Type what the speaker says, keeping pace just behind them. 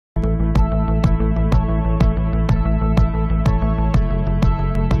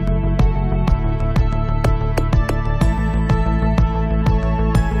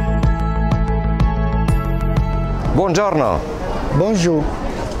Buongiorno. Bonjour.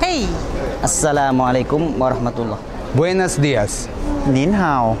 Hey. Assalamualaikum warahmatullah. Buenos dias. Nin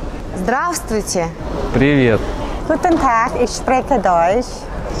hao. Здравствуйте. Привет. Guten Tag, ich spreche Deutsch.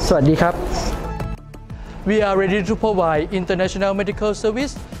 สวัสดีครับ We are ready to provide international medical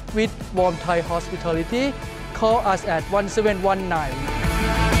service with warm Thai hospitality. Call us at 1719.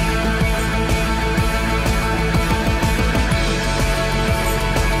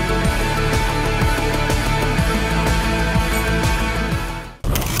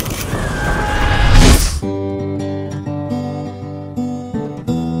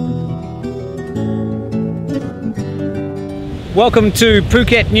 Welcome to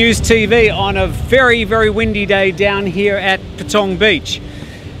Phuket News TV on a very, very windy day down here at Patong Beach.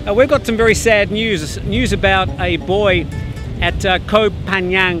 We've got some very sad news about a boy at Koh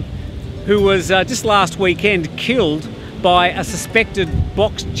Phangan who was just last weekend killed by a suspected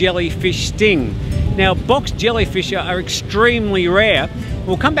box jellyfish sting. Now, box jellyfish are extremely rare.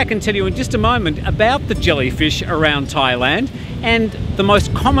 We'll come back and tell you in just a moment about the jellyfish around Thailand and the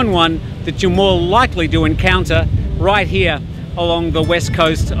most common one that you're more likely to encounter right here along the west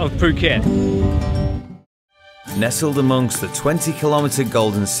coast of Phuket. Nestled amongst the 20-kilometre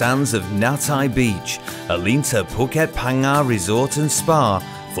golden sands of Natai Beach, Alinta Phuket Phangar Resort and Spa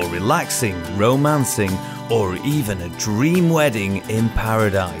for relaxing, romancing or even a dream wedding in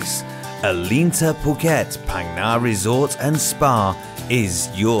paradise. Alinta Phuket Phangar Resort and Spa is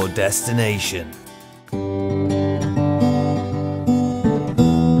your destination.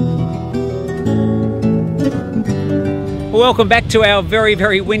 Welcome back to our very,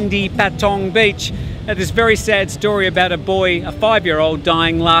 very windy Patong Beach. This very sad story about a boy, a 5-year-old,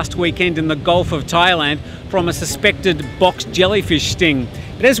 dying last weekend in the Gulf of Thailand from a suspected box jellyfish sting.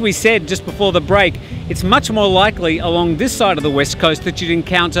 But as we said just before the break, it's much more likely along this side of the west coast that you'd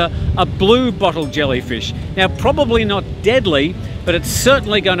encounter a blue bottle jellyfish. Now, probably not deadly, but it's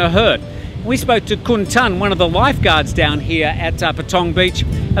certainly going to hurt. We spoke to Kun Tan, one of the lifeguards down here at Patong Beach,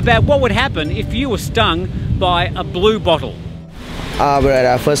 about what would happen if you were stung by a blue bottle.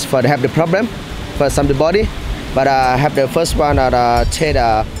 First for have the problem, first some the body, but have the first one take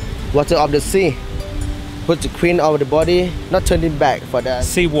the water of the sea, put the cream over the body, not turn it back for the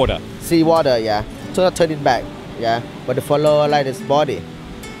Seawater. Seawater, yeah. So not turn it back, yeah. But the follow like this body,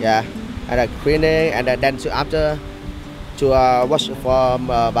 yeah, and cleaning, and then to after to wash from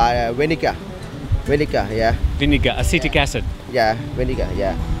by vinegar, yeah. Vinegar, acetic acid. Yeah, vinegar,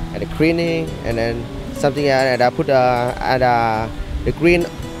 yeah, and the cleaning, and then something and I put the green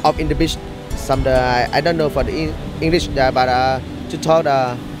up in the beach. Some I don't know for the English, but to talk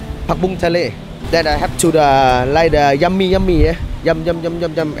the pak bung tale. Then I have to like the yummy, yum,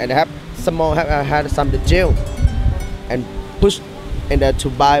 and I have some more had some the gel and push and to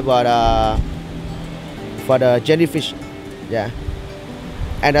buy for the jellyfish, yeah.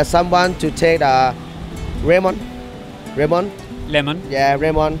 And someone to take the lemon, yeah,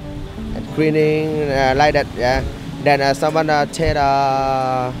 lemon. And cleaning like that, yeah. Then someone take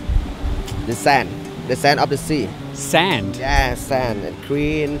the sand of the sea. Sand? Yeah, sand and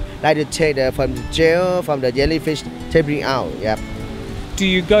clean. Like to take from the gel, from the jellyfish, to bring out, yeah. Do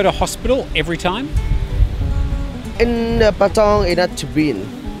you go to hospital every time? In Patong,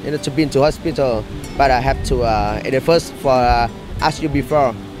 to been to hospital, but I have to, in the first for ask you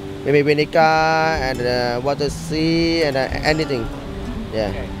before, maybe vinegar and water sea and anything, yeah.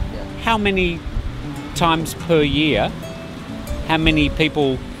 Okay. How many times per year, how many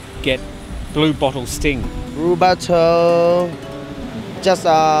people get blue bottle sting? Blue bottle, just 6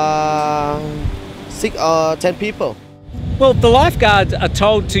 or 10 people. Well, the lifeguards are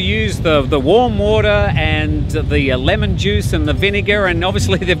told to use the warm water and the lemon juice and the vinegar, and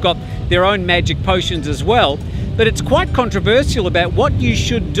obviously they've got their own magic potions as well. But it's quite controversial about what you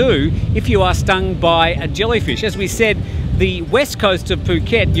should do if you are stung by a jellyfish. As we said, the west coast of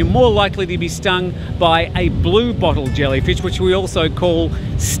Phuket, you're more likely to be stung by a blue bottle jellyfish, which we also call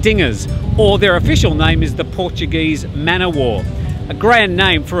stingers, or their official name is the Portuguese manowar. A grand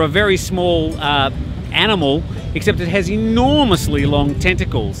name for a very small animal, except it has enormously long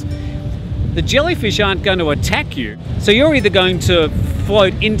tentacles. The jellyfish aren't going to attack you, so you're either going to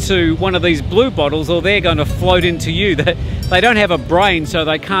float into one of these blue bottles or they're going to float into you. They don't have a brain, so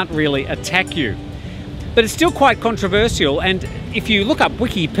they can't really attack you. But it's still quite controversial, and if you look up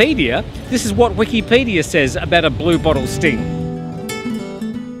Wikipedia, this is what Wikipedia says about a blue bottle sting.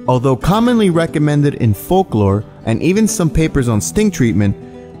 Although commonly recommended in folklore and even some papers on sting treatment,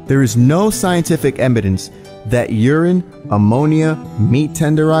 there is no scientific evidence that urine, ammonia, meat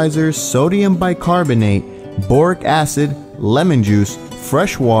tenderizers, sodium bicarbonate, boric acid, lemon juice,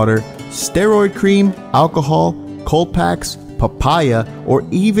 fresh water, steroid cream, alcohol, cold packs, papaya, or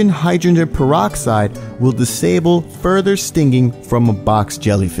even hydrogen peroxide will disable further stinging from a box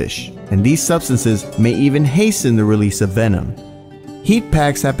jellyfish. And these substances may even hasten the release of venom. Heat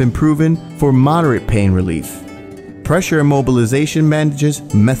packs have been proven for moderate pain relief. Pressure immobilization bandages,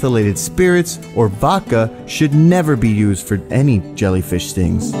 methylated spirits, or vodka should never be used for any jellyfish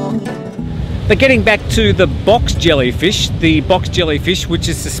stings. But getting back to the box jellyfish which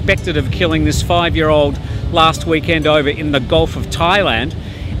is suspected of killing this 5-year-old last weekend over in the Gulf of Thailand,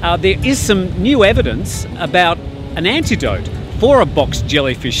 there is some new evidence about an antidote for a box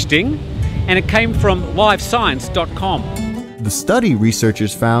jellyfish sting, and it came from livescience.com. The study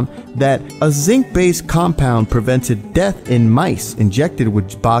researchers found that a zinc-based compound prevented death in mice injected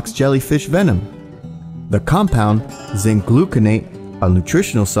with box jellyfish venom. The compound, zinc gluconate, a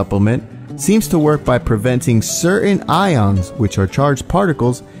nutritional supplement, seems to work by preventing certain ions, which are charged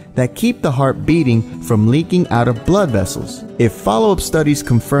particles, that keep the heart beating from leaking out of blood vessels. If follow-up studies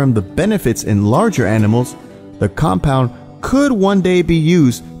confirm the benefits in larger animals, the compound could one day be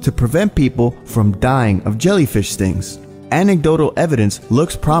used to prevent people from dying of jellyfish stings. Anecdotal evidence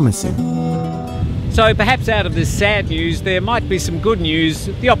looks promising. So perhaps out of this sad news, there might be some good news,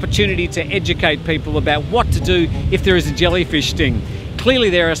 the opportunity to educate people about what to do if there is a jellyfish sting. Clearly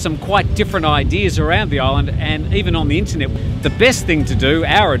there are some quite different ideas around the island and even on the internet. The best thing to do,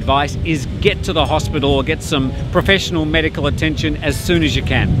 our advice, is get to the hospital or get some professional medical attention as soon as you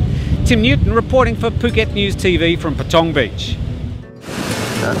can. Tim Newton reporting for Phuket News TV from Patong Beach.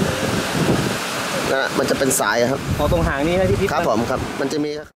 มันจะเป็นสายครับพอตรงหางนี้นะที่ครับผมครับมันจะ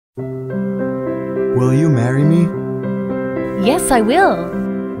มี Will you marry me? Yes, I will.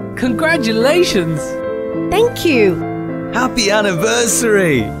 Congratulations! Thank you. Happy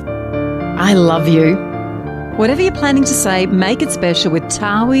anniversary! I love you. Whatever you're planning to say, make it special with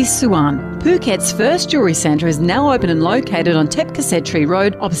Tawi Suan. Phuket's first jewellery centre is now open and located on Tep Kaset Tree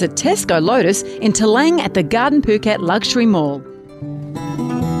Road opposite Tesco Lotus in Talang at the Garden Phuket Luxury Mall.